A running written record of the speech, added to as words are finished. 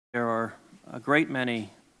There are a great many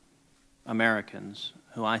Americans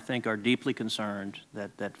who I think are deeply concerned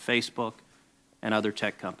that Facebook and other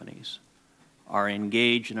tech companies are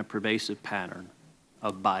engaged in a pervasive pattern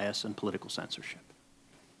of bias and political censorship.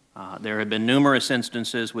 There have been numerous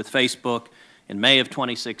instances with Facebook. In May of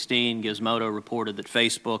 2016, Gizmodo reported that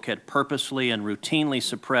Facebook had purposely and routinely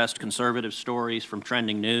suppressed conservative stories from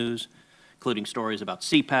trending news, including stories about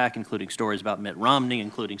CPAC, including stories about Mitt Romney,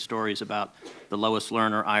 including stories about the Lois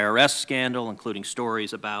Lerner IRS scandal, including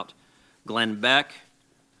stories about Glenn Beck.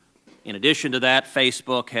 In addition to that,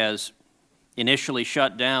 Facebook has initially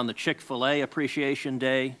shut down the Chick-fil-A Appreciation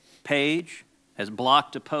Day page, has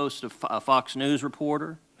blocked a post of a Fox News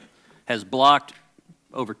reporter, has blocked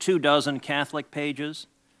over 24 Catholic pages,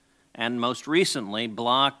 and most recently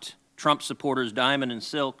blocked Trump supporters Diamond and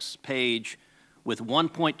Silk's page with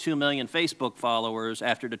 1.2 million Facebook followers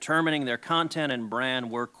after determining their content and brand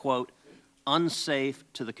were, quote, unsafe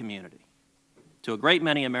to the community. To a great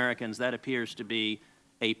many Americans, that appears to be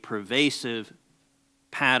a pervasive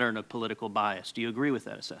pattern of political bias. Do you agree with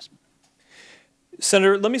that assessment?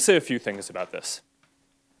 Senator, let me say a few things about this.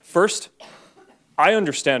 First, I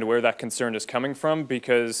understand where that concern is coming from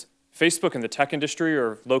because Facebook and the tech industry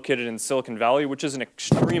are located in Silicon Valley, which is an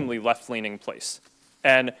extremely left-leaning place.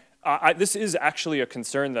 And this is actually a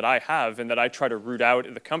concern that I have and that I try to root out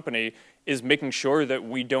in the company, is making sure that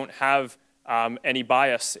we don't have any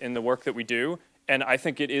bias in the work that we do. And I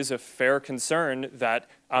think it is a fair concern that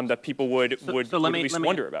that people would at least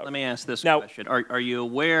wonder about. Let me ask this question. Are you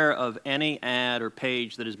aware of any ad or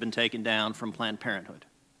page that has been taken down from Planned Parenthood?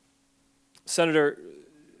 Senator,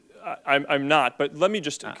 I'm not, but let me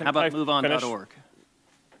just... How about MoveOn.org?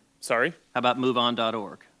 Sorry? How about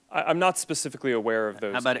MoveOn.org? I'm not specifically aware of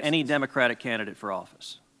those. How about cases. any Democratic candidate for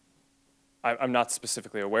office? I'm not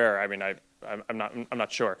specifically aware. I mean, I'm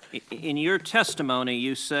not sure. In your testimony,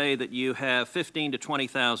 you say that you have 15,000 to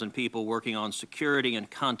 20,000 people working on security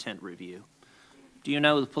and content review. Do you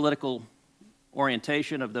know the political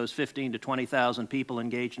orientation of those 15,000 to 20,000 people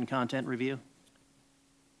engaged in content review?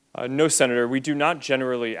 No, Senator. We do not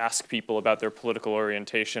generally ask people about their political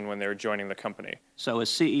orientation when they're joining the company. So as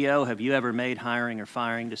CEO, have you ever made hiring or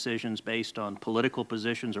firing decisions based on political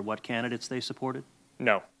positions or what candidates they supported?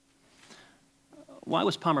 No. Why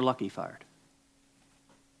was Palmer Luckey fired?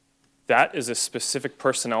 That is a specific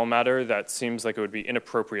personnel matter that seems like it would be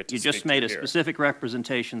inappropriate to speak to here. You just made a specific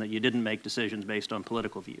representation that you didn't make decisions based on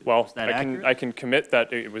political views. Well, is that accurate? I can commit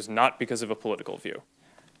that it was not because of a political view.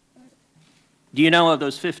 Do you know of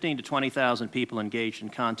those 15,000 to 20,000 people engaged in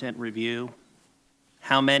content review,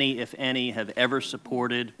 how many, if any, have ever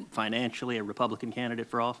supported financially a Republican candidate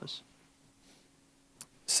for office?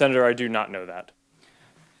 Senator, I do not know that.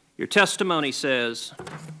 Your testimony says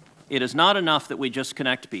it is not enough that we just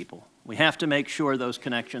connect people. We have to make sure those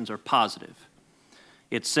connections are positive.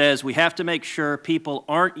 It says we have to make sure people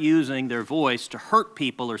aren't using their voice to hurt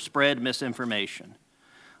people or spread misinformation.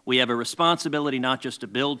 We have a responsibility not just to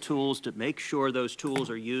build tools, to make sure those tools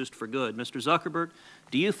are used for good. Mr. Zuckerberg,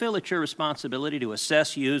 do you feel it's your responsibility to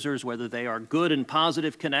assess users whether they are good and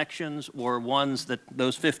positive connections or ones that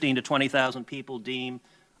those 15,000 to 20,000 people deem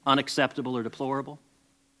unacceptable or deplorable?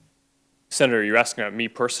 Senator, you're asking about me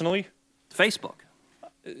personally? Facebook.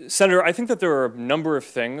 Senator, I think that there are a number of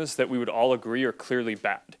things that we would all agree are clearly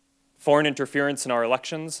bad. Foreign interference in our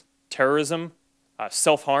elections, terrorism,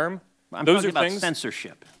 self-harm. I'm talking about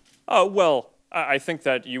censorship. Oh, well, I think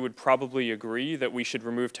that you would probably agree that we should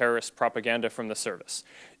remove terrorist propaganda from the service.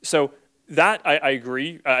 So that, I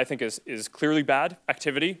agree, I think is clearly bad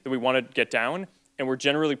activity that we want to get down, and we're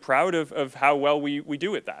generally proud of how well we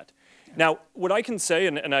do at that. Now, what I can say,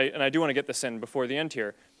 and I do want to get this in before the end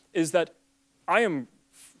here, is that I'm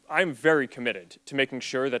very committed to making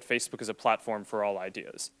sure that Facebook is a platform for all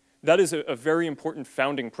ideas. That is a very important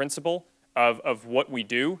founding principle of what we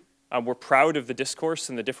do. We're proud of the discourse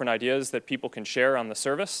and the different ideas that people can share on the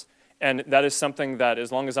service, and that is something that,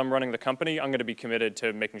 as long as I'm running the company, I'm going to be committed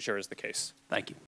to making sure is the case. Thank you.